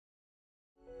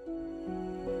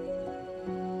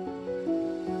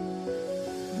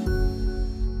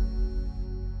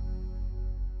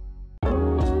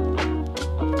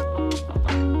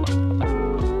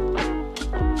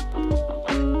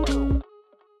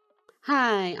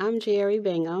Hi, I'm Jerry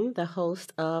Bingham, the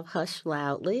host of Hush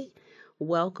Loudly.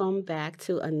 Welcome back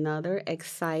to another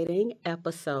exciting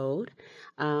episode.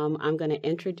 I'm going to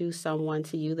introduce someone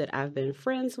to you that I've been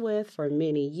friends with for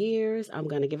many years. I'm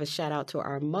going to give a shout out to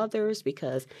our mothers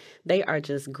because they are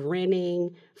just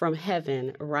grinning from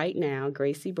heaven right now,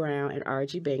 Gracie Brown and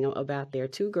RG Bingham, about their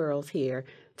two girls here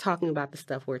talking about the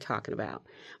stuff we're talking about.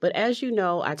 But as you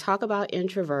know, I talk about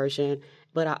introversion,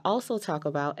 but I also talk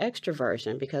about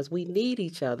extroversion because we need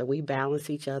each other. We balance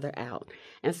each other out.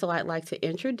 And so I'd like to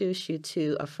introduce you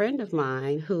to a friend of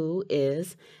mine who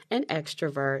is an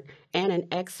extrovert and an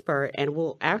expert. And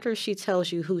after she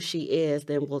tells you who she is,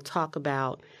 then we'll talk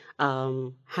about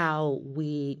how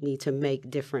we need to make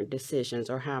different decisions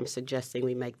or how I'm suggesting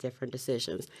we make different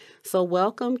decisions. So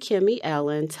welcome, Kimmy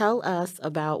Ellen. Tell us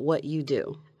about what you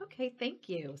do. Okay, thank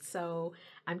you. So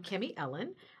I'm Kimmy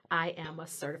Ellen. I am a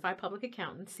certified public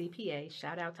accountant, CPA.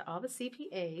 Shout out to all the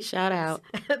CPAs Shout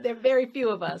because out. there are very few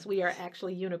of us. We are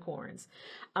actually unicorns.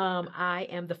 I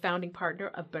am the founding partner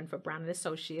of Benford Brown and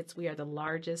Associates. We are the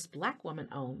largest Black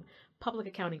woman-owned public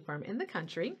accounting firm in the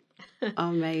country.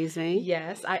 Amazing.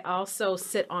 Yes, I also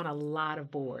sit on a lot of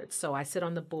boards. So I sit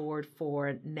on the board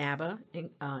for NABA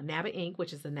Inc.,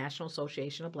 which is the National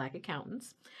Association of Black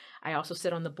Accountants. I also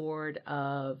sit on the board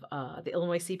of the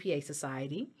Illinois CPA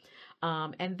Society.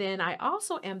 And then I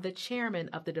also am the chairman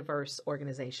of the Diverse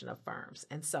Organization of Firms.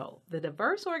 And so the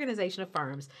Diverse Organization of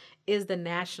Firms is the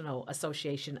National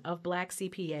Association of Black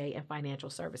CPA and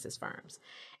Financial Services Firms.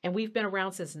 And we've been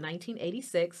around since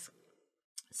 1986.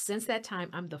 Since that time,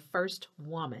 I'm the first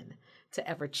woman to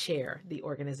ever chair the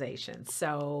organization.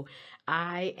 So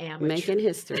I am Making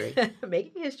history.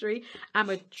 making history. I'm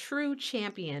a true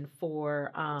champion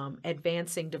for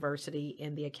advancing diversity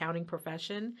in the accounting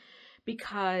profession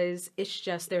because it's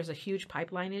just there's a huge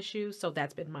pipeline issue. So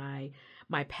that's been my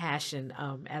passion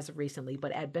as of recently.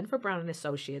 But at Benford Brown and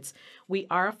Associates, we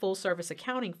are a full service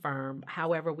accounting firm.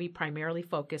 However, we primarily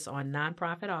focus on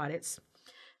nonprofit audits,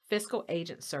 fiscal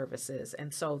agent services.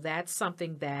 And so that's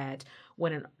something that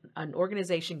when an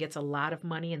organization gets a lot of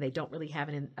money and they don't really have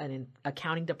an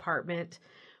accounting department,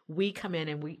 we come in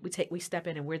and we step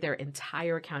in and we're their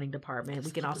entire accounting department.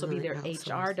 We can also be their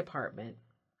HR department.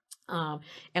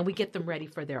 And we get them ready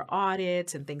for their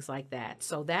audits and things like that.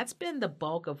 So that's been the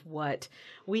bulk of what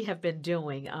we have been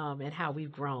doing and how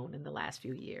we've grown in the last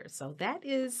few years. So that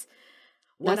is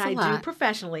what That's a I do lot.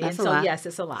 professionally. That's And a so, lot. yes,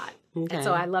 it's a lot. And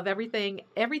so Okay. I love everything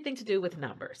to do with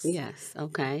numbers. Yes.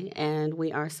 Okay. And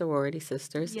we are sorority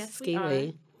sisters. Yes, we Ski are.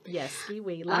 Wee. Yes, ski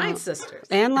wee. Line Uh, sisters.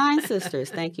 and line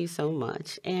sisters. Thank you so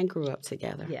much. And grew up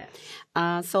together.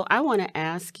 Yes. So I want to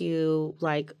ask you,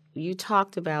 like, you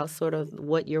talked about sort of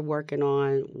what you're working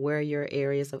on, where your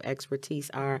areas of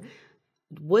expertise are. Mhm.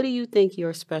 What do you think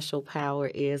your special power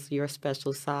is, your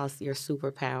special sauce, your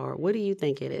superpower? What do you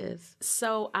think it is?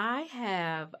 So I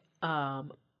have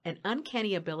an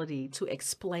uncanny ability to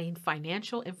explain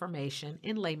financial information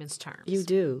in layman's You terms.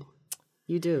 do.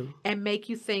 You do. And make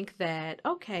you think that,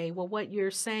 okay, well, what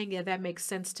you're saying, yeah, that makes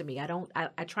sense to me.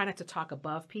 I try not to talk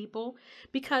above people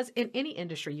because in any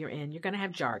industry you're in, you're going to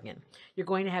have jargon. You're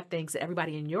going to have things that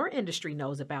everybody in your industry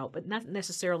knows about, but not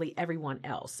necessarily everyone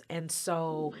else. And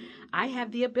so I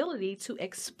have the ability to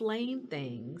explain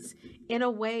things in a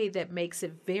way that makes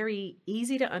it very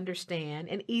easy to understand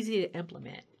and easy to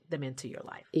implement them into your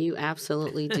life. You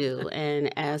absolutely do.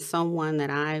 And as someone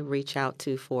that I reach out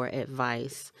to for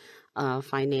advice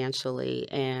financially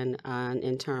and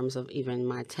in terms of even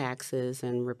my taxes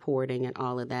and reporting and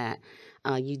all of that,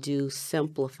 you do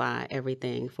simplify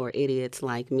everything for idiots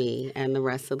like me and the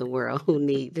rest of the world who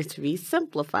need it to be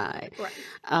simplified.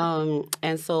 Right.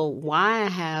 And so, why I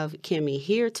have Kimmy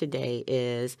here today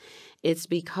is it's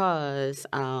because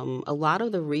a lot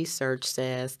of the research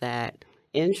says that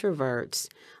introverts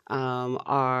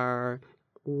are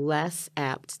less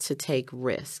apt to take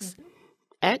risks. Mhm.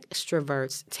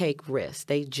 Extroverts take risks.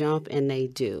 They jump and they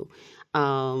do.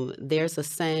 There's a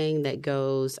saying that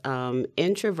goes,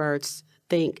 introverts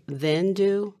think then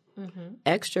do, Mhm.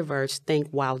 extroverts think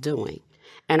while doing.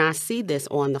 And I see this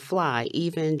on the fly,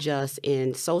 even just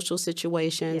in social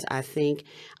situations. I Yes. think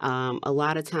a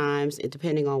lot of times,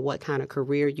 depending on what kind of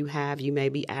career you have, you may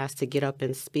be asked to get up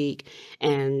and speak.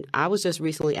 And I was just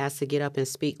recently asked to get up and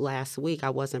speak last week. I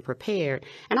wasn't prepared.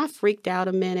 And I freaked out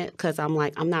a minute because I'm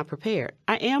like, I'm not prepared.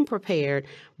 I am prepared,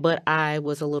 but I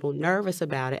was a little nervous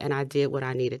about it and I did what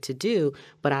I needed to do.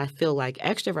 But I feel like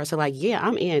extroverts are like, yeah,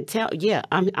 I'm in. Yeah,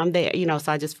 I'm there.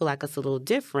 So I just feel like it's a little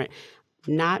different.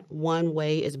 Not one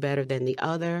way is better than the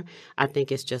other. I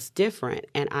think it's just different.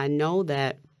 And I know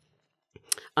that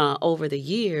over the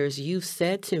years, you've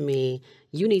said to me,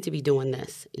 you need to be doing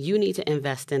this. You need to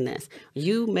invest in this.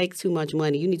 You make too much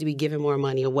money. You need to be giving more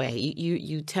money away.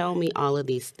 You tell me all of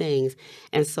these things.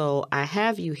 And so I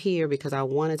have you here because I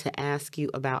wanted to ask you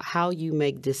about how you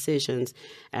make decisions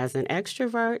as an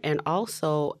extrovert and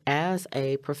also as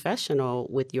a professional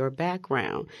with your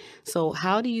background. So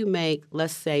how do you make,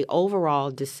 let's say, overall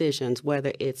decisions,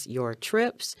 whether it's your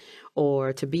trips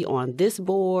or to be on this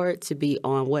board, to be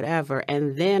on whatever?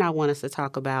 And then I want us to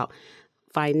talk about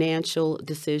financial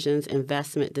decisions,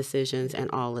 investment decisions, and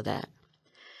all of that.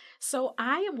 So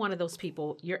I am one of those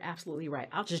people, you're absolutely right.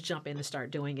 I'll just jump in and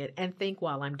start doing it and think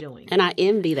while I'm doing it. And I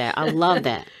envy that. I love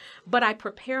that. But I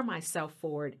prepare myself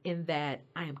for it in that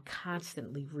I am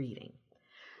constantly reading.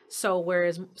 So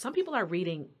whereas some people are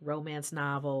reading romance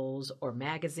novels or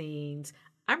magazines,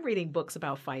 I'm reading books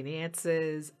about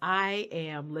finances. I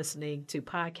am listening to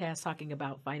podcasts talking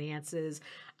about finances.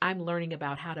 I'm learning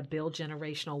about how to build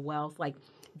generational wealth. Like,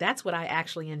 that's what I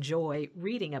actually enjoy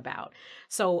reading about.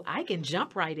 So I can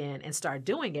jump right in and start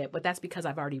doing it, but that's because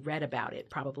I've already read about it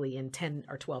probably in 10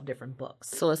 or 12 different books.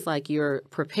 So it's like you're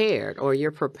prepared or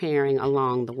you're preparing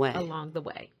along the way. Along the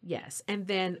way, yes. And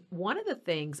then one of the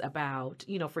things about,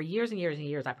 for years and years and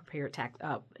years, I prepared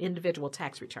individual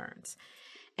tax returns.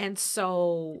 And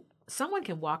so someone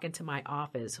can walk into my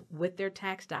office with their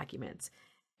tax documents,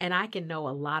 and I can know a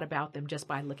lot about them just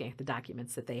by looking at the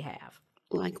documents that they have.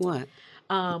 Like what?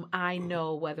 I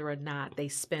know whether or not they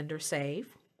spend or save.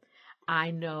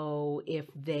 I know if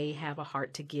they have a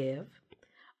heart to give.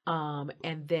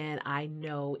 And then I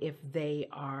know if they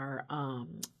are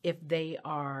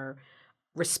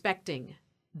respecting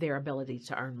their ability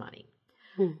to earn money.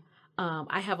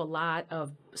 I have a lot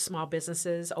of small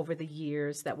businesses over the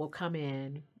years that will come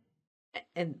in,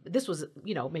 and this was,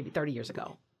 maybe 30 years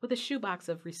ago, with a shoebox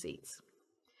of receipts.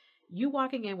 You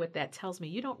walking in with that tells me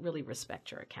you don't really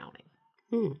respect your accounting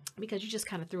because you just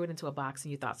kind of threw it into a box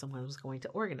and you thought someone was going to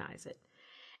organize it.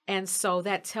 And so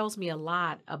that tells me a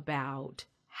lot about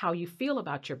how you feel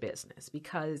about your business,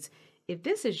 because if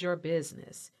this is your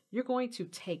business, you're going to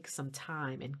take some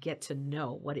time and get to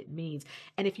know what it means.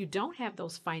 And if you don't have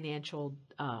those financial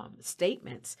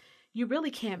statements, you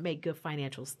really can't make good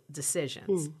financial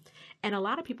decisions. And a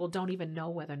lot of people don't even know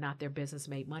whether or not their business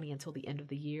made money until the end of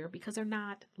the year because they're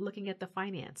not looking at the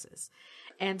finances.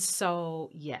 And so,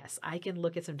 yes, I can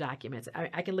look at some documents.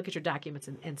 I can look at your documents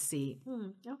and see,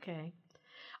 okay.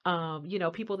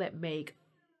 People that make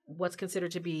what's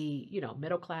considered to be,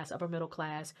 middle class, upper middle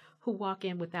class, who walk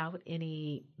in without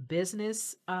any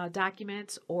business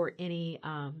documents or any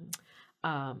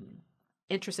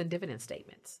interest and dividend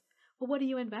statements. Well, what are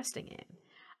you investing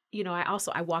in?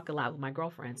 I walk a lot with my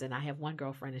girlfriends, and I have one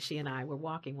girlfriend, and she and I were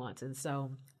walking once. And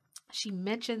so she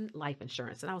mentioned life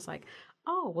insurance. And I was like,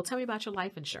 oh, well, tell me about your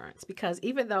life insurance, because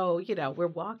even though, we're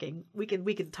walking, we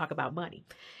can talk about money.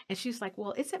 And she's like,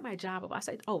 well, it's at my job. I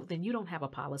said, oh, then you don't have a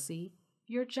policy.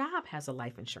 Your job has a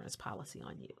life insurance policy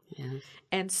on you. Yes.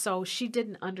 And so she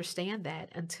didn't understand that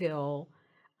until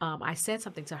I said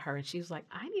something to her, and she was like,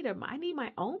 I need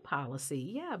my own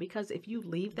policy. Yeah, because if you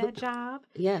leave that job,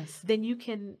 yes, then you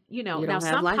can, you don't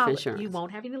have life insurance. You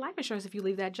won't have any life insurance if you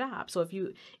leave that job. So if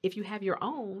you have your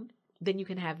own, then you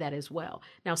can have that as well.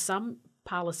 Now, some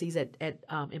policies at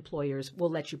employers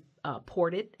will let you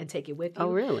port it and take it with you.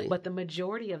 Oh, really? But the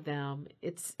majority of them,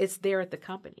 it's there at the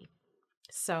company.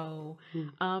 So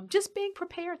just being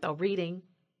prepared, though, reading.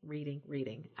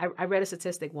 I read a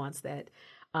statistic once that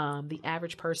the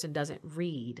average person doesn't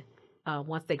read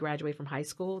once they graduate from high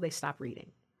school. They stop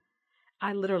reading.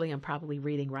 I literally am probably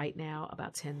reading right now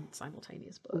about 10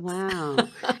 simultaneous books. Wow.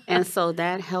 And so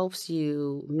that helps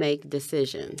you make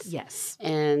decisions. Yes.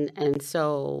 And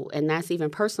that's even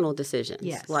personal decisions.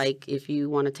 Yes. Like if you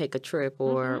want to take a trip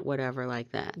or whatever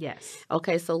like that. Yes.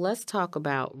 Okay, so let's talk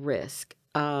about risk.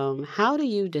 How do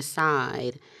you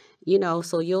decide,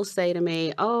 so you'll say to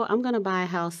me, oh, I'm going to buy a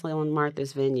house on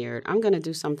Martha's Vineyard. I'm going to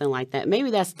do something like that.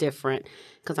 Maybe that's different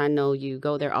because I know you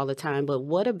go there all the time. But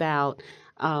what about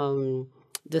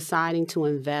deciding to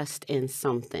invest in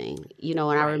something? And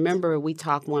right. I remember we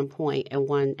talked one point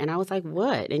and I was like,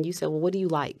 what? And you said, well, what do you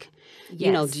like?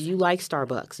 Yes. Do you like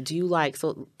Starbucks? Do you like,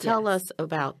 so tell yes. us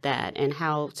about that and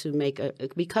how to make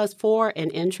because for an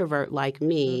introvert like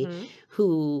me,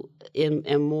 who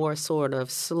am more sort of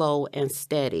slow and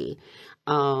steady,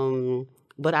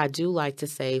 but I do like to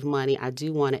save money. I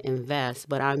do want to invest,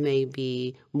 but I may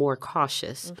be more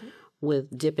cautious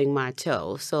with dipping my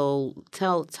toe. So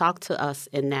talk to us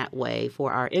in that way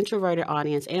for our introverted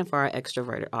audience and for our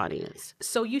extroverted audience.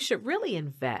 So you should really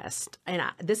invest, and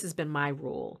this has been my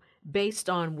rule, based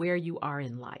on where you are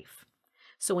in life.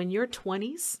 So in your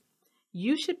 20s,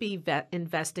 You should be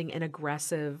investing in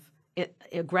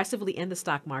aggressively in the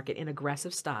stock market in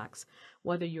aggressive stocks,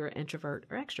 whether you're an introvert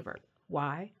or extrovert.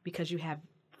 Why? Because you have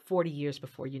 40 years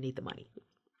before you need the money.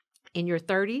 In your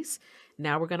 30s,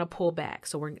 now we're going to pull back.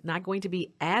 So we're not going to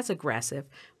be as aggressive,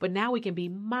 but now we can be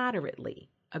moderately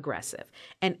aggressive.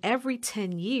 And every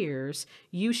 10 years,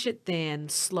 you should then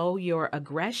slow your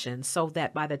aggression so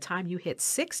that by the time you hit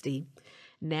 60,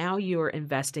 now you're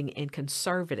investing in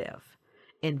conservative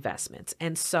investments.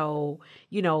 And so,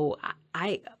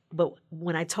 but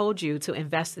when I told you to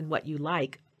invest in what you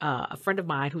like, a friend of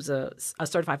mine who's a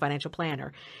certified financial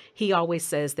planner, he always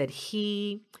says that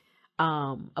he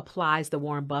applies the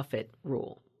Warren Buffett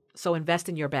rule. So invest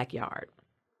in your backyard.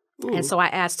 And so I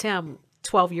asked him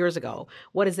 12 years ago,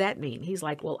 what does that mean? He's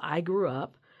like, well, I grew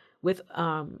up with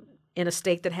in a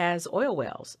state that has oil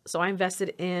wells. So I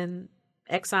invested in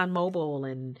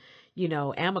ExxonMobil and,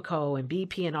 Amoco and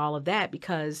BP and all of that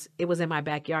because it was in my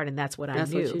backyard and that's what I knew.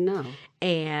 That's what you know.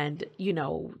 And,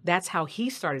 that's how he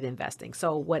started investing.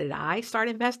 So what did I start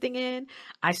investing in?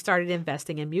 I started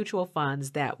investing in mutual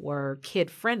funds that were kid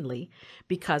friendly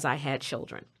because I had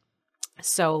children.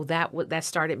 So that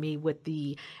started me with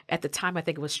at the time, I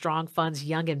think it was Strong Fund's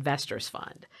Young Investors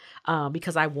Fund,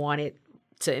 because I wanted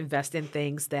to invest in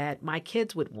things that my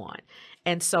kids would want.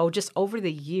 And so just over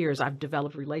the years, I've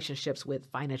developed relationships with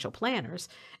financial planners.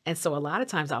 And so a lot of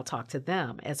times I'll talk to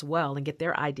them as well and get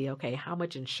their idea, okay, how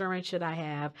much insurance should I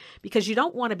have? Because you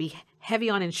don't want to be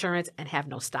heavy on insurance and have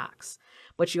no stocks,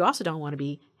 but you also don't want to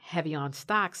be heavy on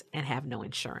stocks and have no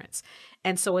insurance.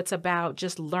 And so it's about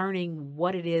just learning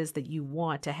what it is that you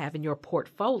want to have in your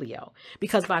portfolio,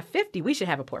 because by 50, we should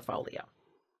have a portfolio.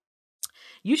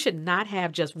 You should not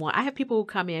have just one. I have people who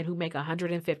come in who make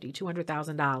 $150,000,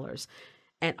 $200,000,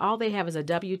 and all they have is a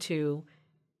W-2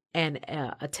 and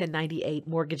a 1098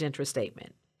 mortgage interest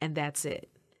statement, and that's it.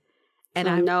 And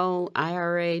so no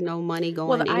IRA, no money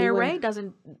going anywhere? Well, the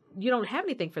IRA you don't have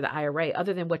anything for the IRA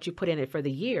other than what you put in it for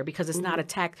the year because it's not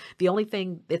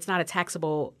it's not a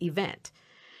taxable event.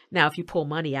 Now, if you pull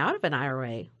money out of an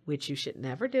IRA, which you should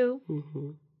never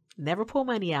do, never pull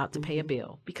money out to pay a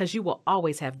bill because you will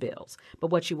always have bills.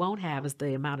 But what you won't have is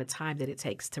the amount of time that it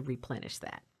takes to replenish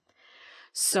that.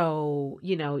 So,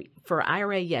 for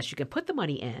IRA, yes, you can put the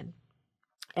money in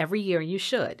every year and you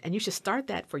should start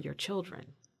that for your children.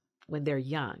 When they're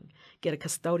young, get a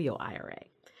custodial IRA.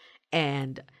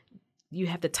 And you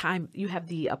have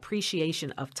the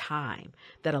appreciation of time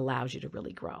that allows you to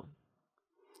really grow.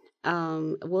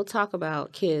 We'll talk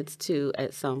about kids too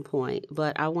at some point,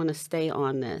 but I want to stay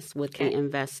on this with the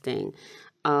investing.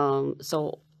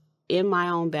 So in my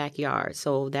own backyard,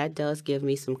 so that does give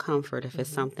me some comfort if it's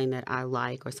something that I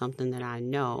like or something that I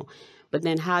know. But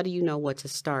then how do you know what to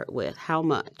start with? How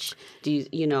much do you,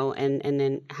 and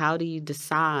then how do you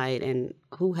decide and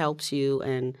who helps you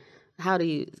and how do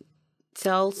you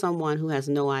tell someone who has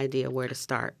no idea where to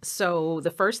start? So the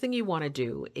first thing you want to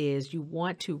do is you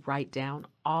want to write down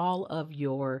all of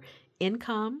your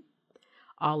income,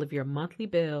 all of your monthly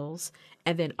bills,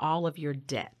 and then all of your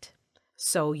debt.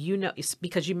 So,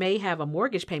 because you may have a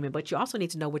mortgage payment, but you also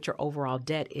need to know what your overall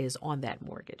debt is on that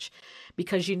mortgage,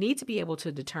 because you need to be able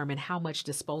to determine how much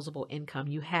disposable income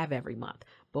you have every month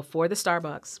before the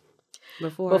Starbucks,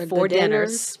 before the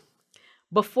dinners,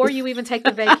 before you even take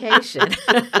the vacation.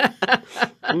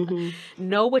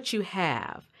 Know what you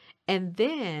have and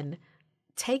then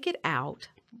take it out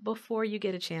before you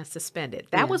get a chance to spend it.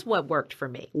 That was what worked for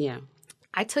me. Yeah.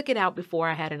 I took it out before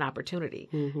I had an opportunity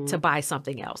to buy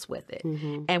something else with it.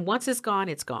 And once it's gone,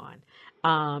 it's gone.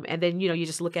 And then, you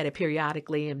just look at it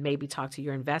periodically and maybe talk to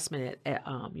your investment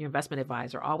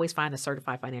advisor. Always find a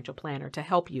certified financial planner to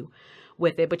help you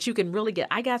with it. But you can really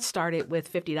I got started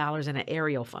with $50 in an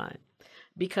Ariel fund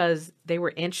because they were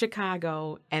in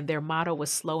Chicago and their motto was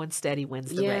slow and steady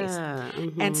wins the race.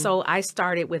 And so I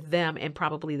started with them in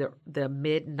probably the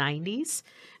mid 90s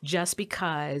just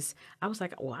because I was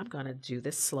like, I'm going to do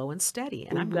this slow and steady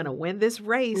and I'm going to win this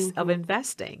race of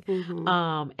investing.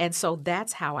 And so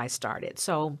that's how I started.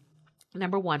 So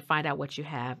number one, find out what you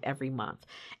have every month.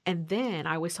 And then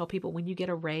I always tell people when you get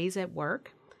a raise at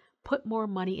work, put more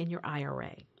money in your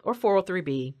IRA or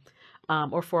 403B.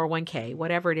 Or 401k,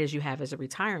 whatever it is you have as a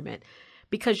retirement,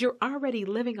 because you're already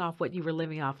living off what you were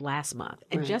living off last month.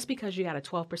 And just because you got a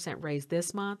 12% raise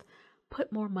this month,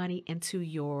 put more money into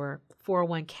your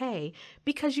 401k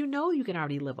because you can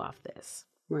already live off this.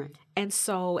 Right. And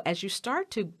so as you start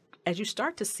to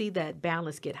see that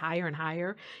balance get higher and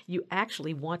higher, you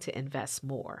actually want to invest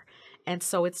more. And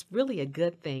so it's really a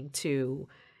good thing to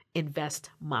invest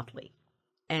monthly.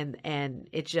 And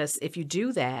it just, if you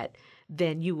do that,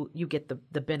 then you get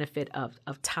the benefit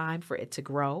of time for it to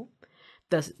grow.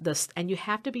 And you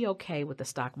have to be okay with the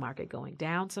stock market going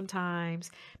down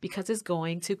sometimes because it's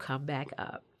going to come back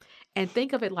up. And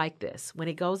think of it like this. When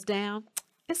it goes down,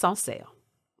 it's on sale.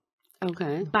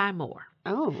 Okay. Buy more.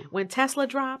 Oh. When Tesla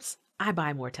drops, I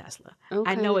buy more Tesla.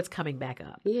 Okay. I know it's coming back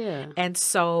up. Yeah. And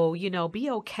so, be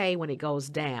okay when it goes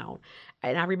down.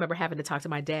 And I remember having to talk to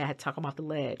my dad, I had to talk him off the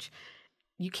ledge.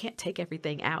 You can't take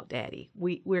everything out, Daddy.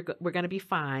 We're going to be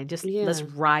fine. Just let's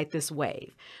ride this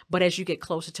wave. But as you get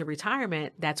closer to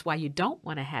retirement, that's why you don't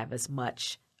want to have as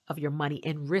much of your money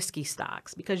in risky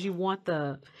stocks, because you want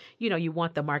the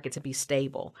market to be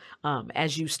stable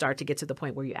as you start to get to the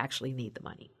point where you actually need the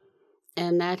money.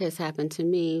 And that has happened to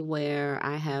me where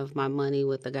I have my money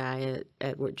with the guy at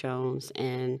Edward Jones,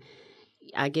 and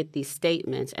I get these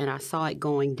statements, and I saw it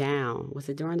going down. Was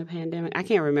it during the pandemic? I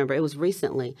can't remember. It was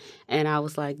recently. And I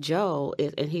was like, Joe,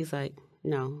 and he's like,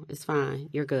 no, it's fine.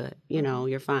 You're good.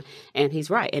 You're fine. And he's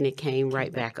right. And it came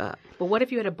right back up. But what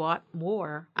if you had bought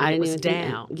more when I it didn't was even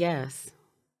down? Yes.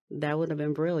 That would have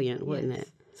been brilliant, wouldn't it?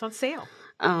 It's on sale.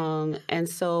 And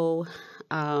so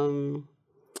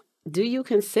do you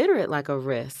consider it like a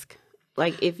risk?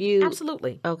 Like if you...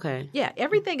 Absolutely. Okay. Yeah,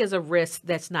 everything is a risk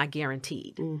that's not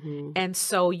guaranteed. Mm-hmm. And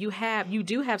so you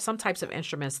do have some types of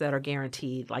instruments that are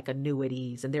guaranteed, like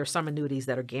annuities, and there are some annuities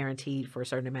that are guaranteed for a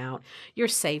certain amount. Your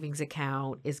savings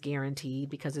account is guaranteed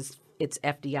because it's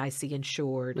FDIC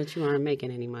insured. But you aren't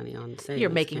making any money on the savings You're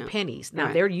making account. pennies. Now,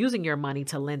 Right. They're using your money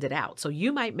to lend it out. So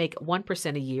you might make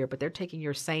 1% a year, but they're taking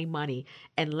your same money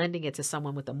and lending it to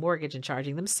someone with a mortgage and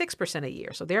charging them 6% a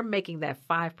year. So they're making that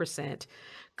 5%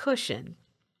 cushion.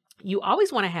 You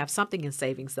always want to have something in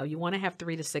savings, though. You want to have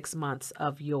 3 to 6 months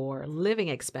of your living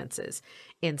expenses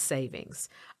in savings.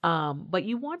 But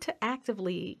you want to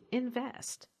actively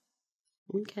invest.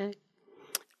 Okay.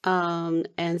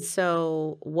 And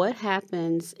so what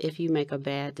happens if you make a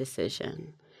bad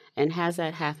decision? And has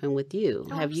that happened with you?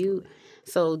 Oh, Have you?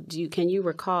 So can you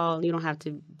recall, you don't have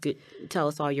to tell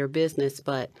us all your business,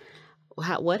 but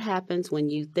what happens when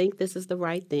you think this is the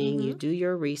right thing, Mm-hmm. you do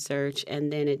your research,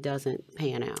 and then it doesn't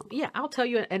pan out? Yeah, I'll tell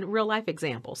you a real life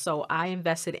example. So I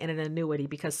invested in an annuity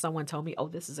because someone told me, oh,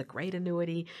 this is a great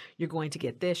annuity. You're going to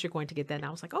get this, you're going to get that. And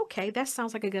I was like, okay, that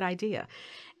sounds like a good idea.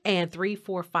 And 3,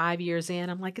 4, 5 years in,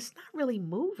 I'm like, it's not really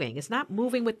moving. It's not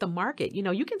moving with the market.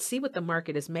 You can see what the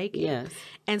market is making. Yes.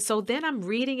 And so then I'm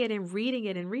reading it and reading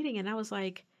it and reading it. And I was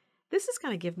like, this is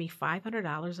going to give me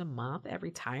 $500 a month at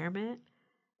retirement.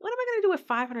 What am I going to do with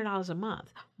 $500 a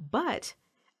month? But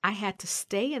I had to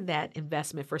stay in that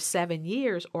investment for 7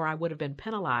 years or I would have been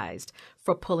penalized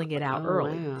for pulling it out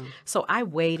early. Wow. So I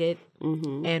waited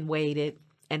Mm-hmm. and waited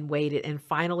and waited. And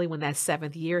finally, when that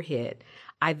 7th year hit,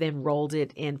 I then rolled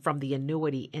it in from the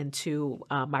annuity into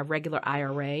my regular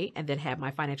IRA and then had my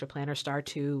financial planner start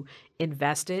to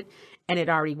invest it. And it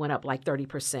already went up like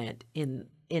 30% in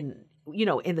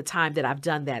the time that I've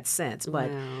done that since. But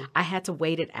Wow. I had to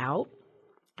wait it out.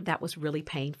 That was really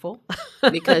painful.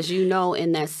 Because in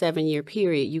that 7-year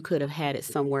period, you could have had it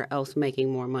somewhere else making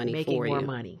more money Making for more you.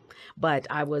 money. But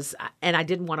I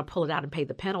didn't want to pull it out and pay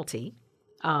the penalty,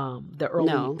 the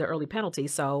early penalty.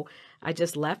 So I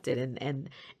just left it.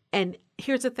 And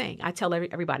here's the thing. I tell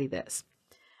everybody this.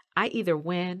 I either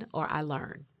win or I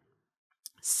learn.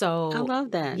 So I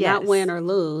love that. Yes. Not win or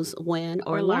lose, win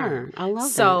or learn. I love that.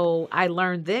 So I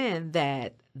learned then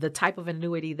that the type of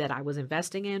annuity that I was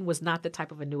investing in was not the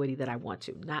type of annuity that I want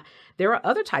to. There are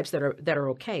other types that are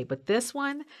okay, but this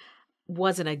one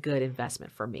wasn't a good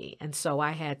investment for me. And so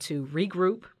I had to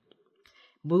regroup,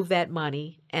 move that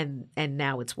money, and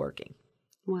now it's working.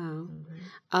 Wow.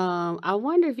 Mm-hmm. I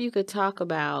wonder if you could talk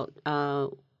about,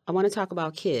 I want to talk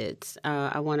about kids.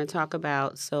 I want to talk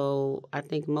about, so I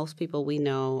think most people we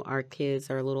know, our kids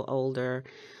are a little older,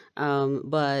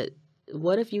 but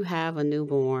what if you have a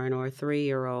newborn or a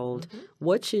 3-year-old? Mm-hmm.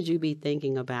 What should you be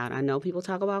thinking about? I know people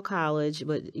talk about college,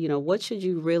 but what should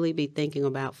you really be thinking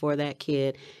about for that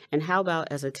kid? And how about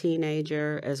as a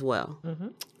teenager as well? Mm-hmm.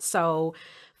 So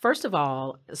first of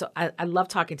all, I love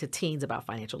talking to teens about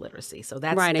financial literacy. So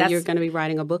that's right, and you're going to be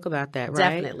writing a book about that, right?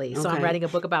 Definitely. So I'm Okay. writing a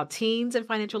book about teens and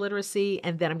financial literacy,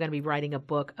 and then I'm going to be writing a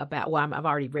book about, I've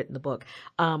already written the book,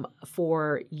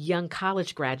 for young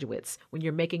college graduates when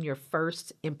you're making your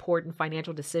first important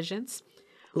financial decisions.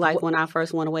 Like when I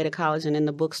first went away to college and in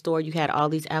the bookstore, you had all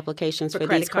these applications for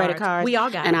these credit cards. We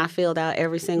all got and them. I filled out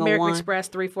every single American one. Express,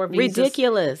 3, 4 visas.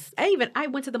 Ridiculous. I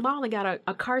went to the mall and got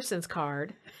a Carson's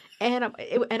card and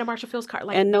a Marshall Fields card.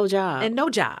 And no job. And no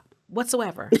job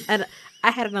whatsoever. And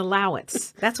I had an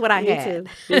allowance. That's what I Me had.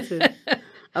 too. Me too.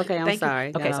 Okay, I'm Thank you.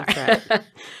 sorry. Okay, Got off sorry. track.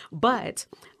 But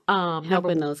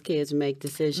Helping those kids make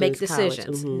decisions. Make College.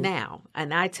 decisions now.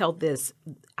 And I tell this,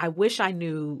 I wish I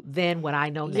knew then what I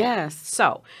know now. Yes.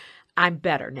 So I'm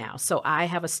better now. So I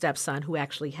have a stepson who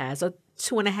actually has a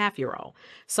 2.5-year-old.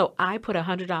 So I put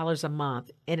 $100 a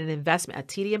month in an investment, a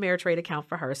TD Ameritrade account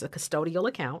for her. It's a custodial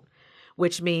account,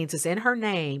 which means it's in her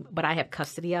name, but I have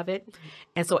custody of it.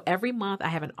 And so every month I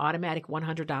have an automatic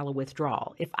 $100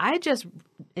 withdrawal. If I just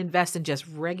invest in just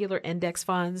regular index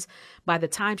funds, by the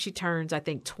time she turns, I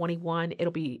think 21,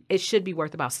 it should be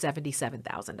worth about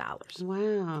 $77,000.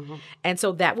 Wow. And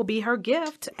so that will be her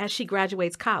gift as she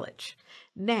graduates college.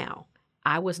 Now,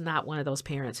 I was not one of those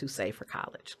parents who save for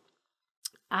college.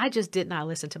 I just did not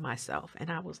listen to myself. And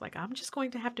I was like, I'm just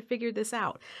going to have to figure this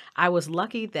out. I was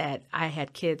lucky that I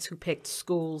had kids who picked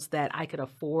schools that I could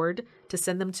afford to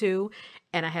send them to.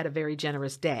 And I had a very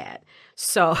generous dad.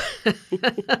 So,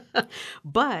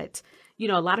 but,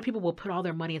 a lot of people will put all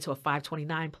their money into a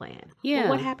 529 plan. Yeah.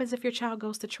 Well, what happens if your child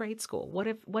goes to trade school?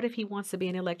 What if he wants to be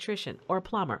an electrician or a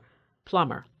plumber?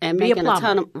 And be making a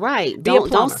ton of Be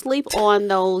don't sleep on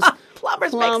those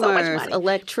plumbers make so much money.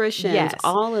 Electricians, Yes.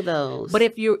 all of those. But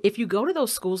if you go to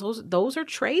those schools, those are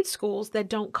trade schools that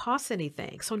don't cost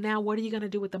anything. So now what are you going to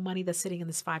do with the money that's sitting in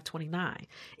this 529?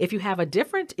 If you have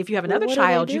another what do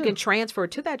child, they you do? can transfer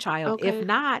it to that child. Okay. If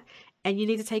not, and you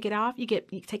need to take it off, you get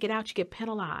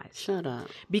penalized. Shut up.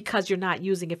 Because you're not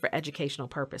using it for educational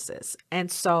purposes.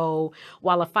 And so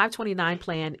while a 529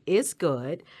 plan is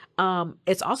good,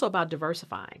 it's also about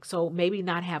diversifying. So maybe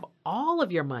not have all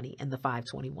of your money in the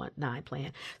 529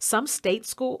 plan. Some state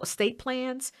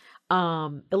plans,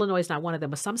 Illinois is not one of them,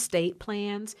 but some state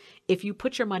plans, if you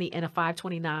put your money in a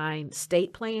 529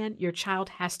 state plan, your child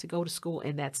has to go to school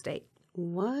in that state.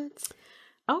 What?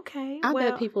 Okay. I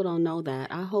bet people don't know that.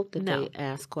 I hope that No. they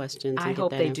ask questions and I get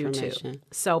hope that they do information. too.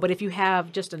 So, but if you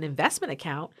have just an investment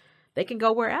account, they can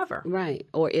go wherever. Right.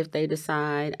 Or if they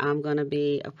decide I'm going to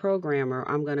be a programmer,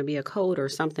 I'm going to be a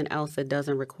coder, something else that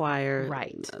doesn't require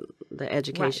Right. the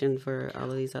education for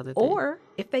all of these other things. Or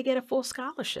if they get a full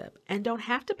scholarship and don't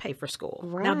have to pay for school.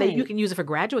 Now, you Right. can use it for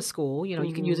graduate school.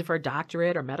 You can use it for a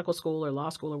doctorate or medical school or law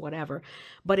school or whatever.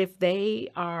 But if they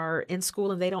are in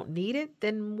school and they don't need it,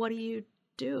 then what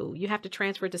do? You have to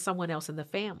transfer it to someone else in the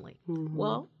family.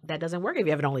 Well, that doesn't work if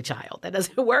you have an only child. That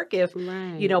doesn't work if,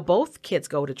 Right. both kids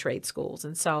go to trade schools.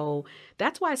 And so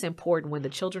that's why it's important when the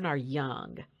children are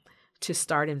young to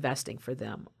start investing for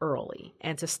them early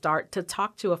and to start to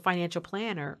talk to a financial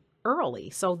planner early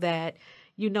so that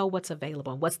you know what's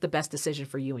available and what's the best decision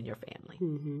for you and your family.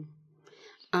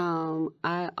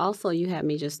 You had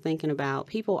me just thinking about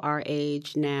people our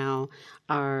age now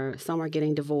some are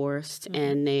getting divorced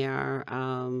and they are,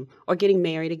 or getting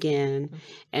married again.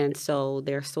 And so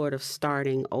they're sort of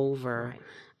starting over.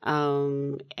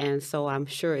 Right. And so I'm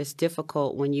sure it's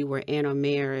difficult when you were in a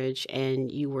marriage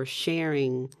and you were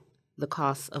sharing the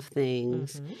costs of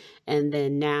things and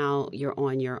then now you're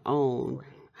on your own.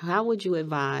 How would you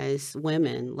advise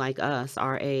women like us,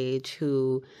 our age,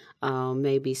 who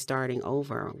may be starting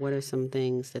over? What are some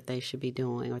things that they should be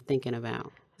doing or thinking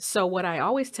about? So what I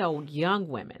always tell young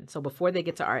women, so before they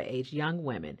get to our age, young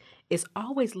women, is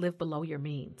always live below your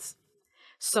means.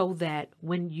 So that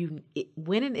when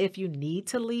and if you need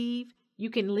to leave,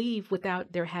 you can leave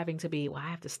without there having to be, well, I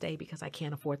have to stay because I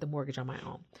can't afford the mortgage on my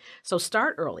own. So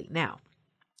start early. Now,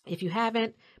 if you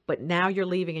haven't, but now you're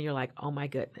leaving and you're like, oh my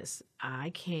goodness,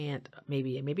 I can't,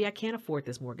 maybe I can't afford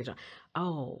this mortgage.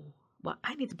 Oh, well,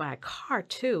 I need to buy a car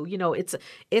too.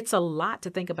 It's a lot to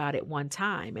think about at one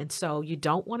time. And so you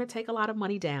don't want to take a lot of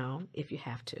money down if you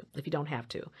don't have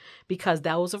to, because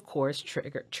those, of course,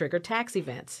 trigger tax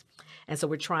events. And so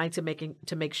we're trying to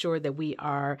make sure that we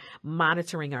are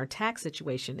monitoring our tax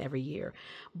situation every year.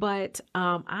 But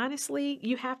honestly,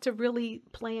 you have to really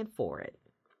plan for it.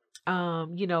 There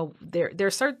are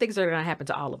certain things that are going to happen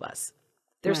to all of us.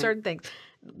 There are certain things.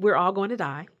 We're all going to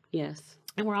die. Yes.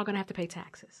 And we're all going to have to pay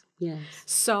taxes. Yes.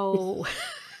 So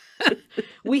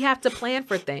we have to plan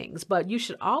for things, but you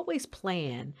should always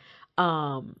plan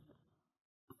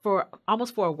for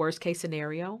a worst case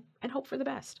scenario and hope for the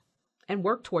best and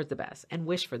work towards the best and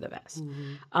wish for the best.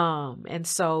 And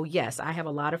so, yes, I have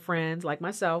a lot of friends like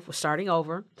myself starting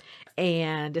over,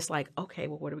 and it's like, okay,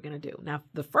 well, what are we going to do? Now,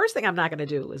 the first thing I'm not going to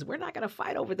do is we're not going to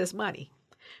fight over this money.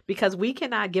 Because we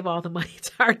cannot give all the money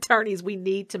to our attorneys. We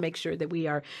need to make sure that we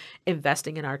are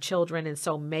investing in our children. And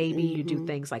so maybe you do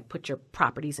things like put your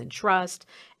properties in trust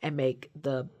and make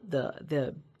the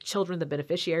children the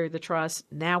beneficiary of the trust.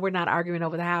 Now we're not arguing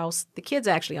over the house. The kids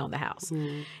actually own the house,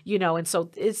 and so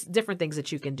it's different things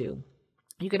that you can do.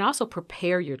 You can also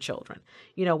prepare your children.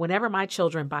 Whenever my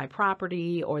children buy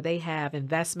property or they have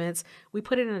investments, we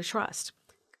put it in a trust.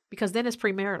 because then it's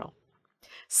premarital.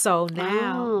 So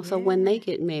now, so when they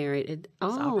get married, it's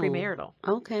all premarital.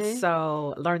 Okay.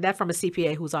 So learned that from a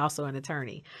CPA who's also an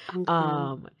attorney.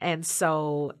 Okay. And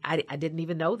so I didn't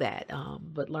even know that,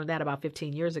 but learned that about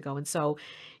 15 years ago. And so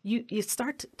you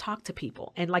start to talk to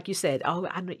people. And like you said,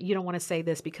 you don't want to say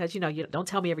this because, you don't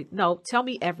tell me no, tell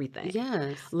me everything.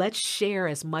 Yes. Let's share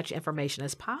as much information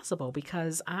as possible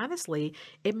because honestly,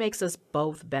 it makes us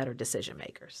both better decision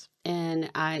makers. And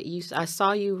I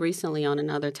saw you recently on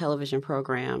another television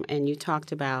program, and you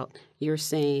talked about you're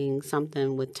seeing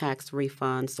something with tax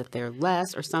refunds that they're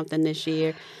less or something this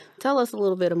year. Tell us a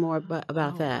little bit more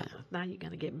about that. Now you're going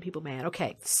to get people mad.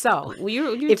 Okay, so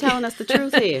well, you're telling us the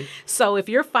truth here. So if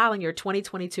you're filing your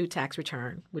 2022 tax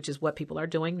return, which is what people are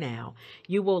doing now,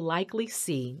 you will likely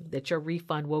see that your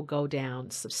refund will go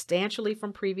down substantially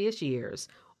from previous years,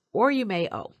 or you may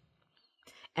owe.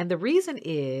 And the reason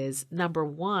is, number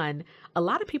one, a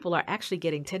lot of people are actually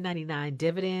getting 1099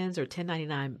 dividends or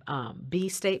 1099 B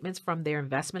statements from their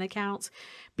investment accounts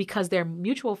because their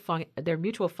mutual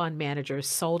fund managers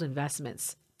sold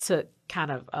investments to kind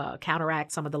of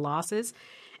counteract some of the losses.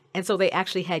 And so they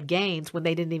actually had gains when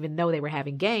they didn't even know they were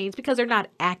having gains because they're not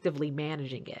actively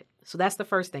managing it. So that's the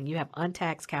first thing. You have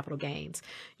untaxed capital gains.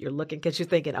 You're looking because you're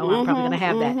thinking, I'm probably going to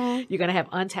have that. You're going to have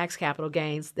untaxed capital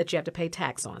gains that you have to pay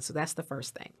tax on. So that's the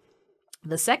first thing.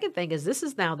 The second thing is this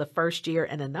is now the first year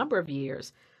in a number of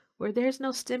years where there's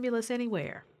no stimulus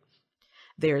anywhere.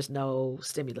 There's no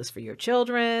stimulus for your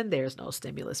children. There's no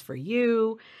stimulus for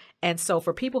you. And so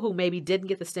for people who maybe didn't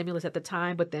get the stimulus at the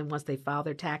time, but then once they filed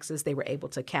their taxes, they were able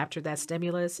to capture that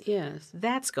stimulus. Yes.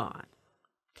 That's gone.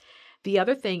 The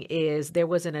other thing is there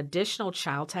was an additional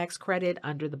child tax credit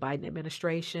under the Biden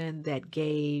administration that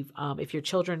gave, if your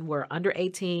children were under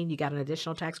 18, you got an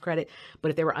additional tax credit. But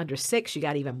if they were under 6, you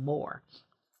got even more.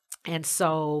 And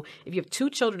so if you have 2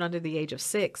 children under the age of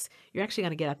 6, you're actually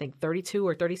going to get, I think, $3,200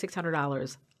 or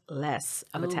 $3,600 less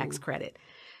of a tax credit.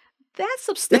 That's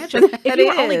substantial. If you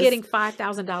were only getting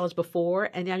 $5,000 before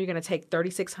and now you're going to take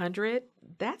 $3,600,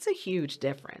 that's a huge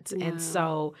difference. Yeah. And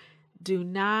so do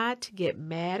not get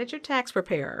mad at your tax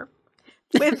preparer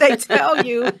when they tell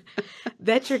you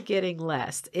that you're getting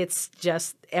less. It's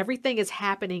just everything is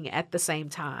happening at the same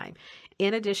time.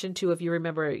 In addition to, if you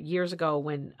remember years ago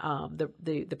when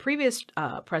the previous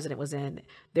president was in,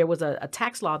 there was a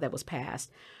tax law that was passed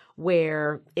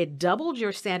where it doubled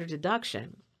your standard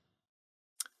deduction.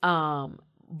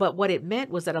 But what it meant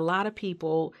was that a lot of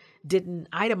people didn't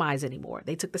itemize anymore.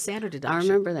 They took the standard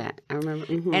deduction. I remember that.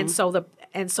 Mm-hmm.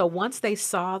 And so once they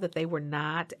saw that they were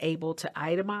not able to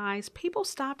itemize, people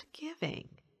stopped giving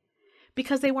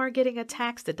because they weren't getting a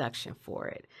tax deduction for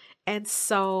it. And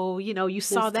so, you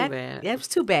saw that. It was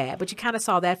too bad, but you kind of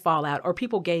saw that fall out. Or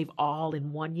people gave all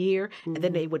in 1 year, and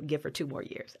then they wouldn't give for 2 more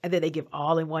years. And then they give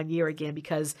all in 1 year again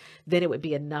because then it would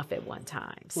be enough at one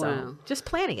time. So just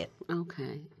planning it.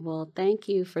 Okay. Well, thank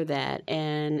you for that.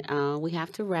 And we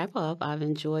have to wrap up. I've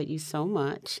enjoyed you so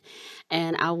much.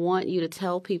 And I want you to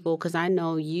tell people, because I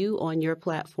know you on your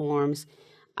platforms,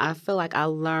 I feel like I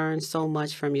learned so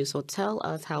much from you. So tell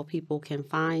us how people can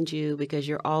find you because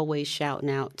you're always shouting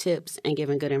out tips and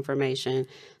giving good information.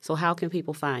 So how can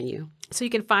people find you? So you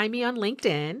can find me on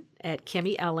LinkedIn at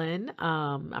Kimmy Ellen.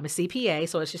 I'm a CPA,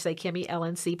 so let's just say Kimmy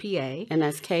Ellen CPA. And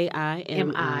that's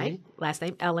K-I-M-I. Last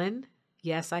name Ellen.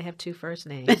 Yes, I have 2 first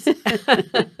names. So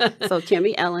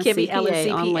Kimmy Ellen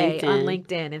CPA on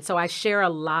LinkedIn. And so I share a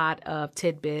lot of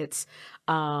tidbits.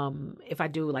 If I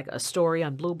do like a story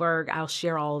on Bloomberg, I'll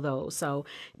share all of those. So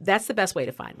that's the best way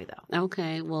to find me, though.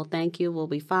 Okay. Well, thank you. We'll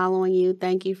be following you.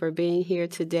 Thank you for being here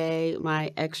today,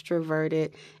 my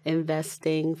extroverted,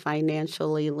 investing,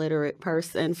 financially literate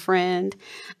person friend.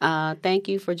 Thank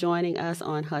you for joining us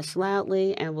on Hush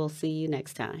Loudly, and we'll see you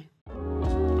next time.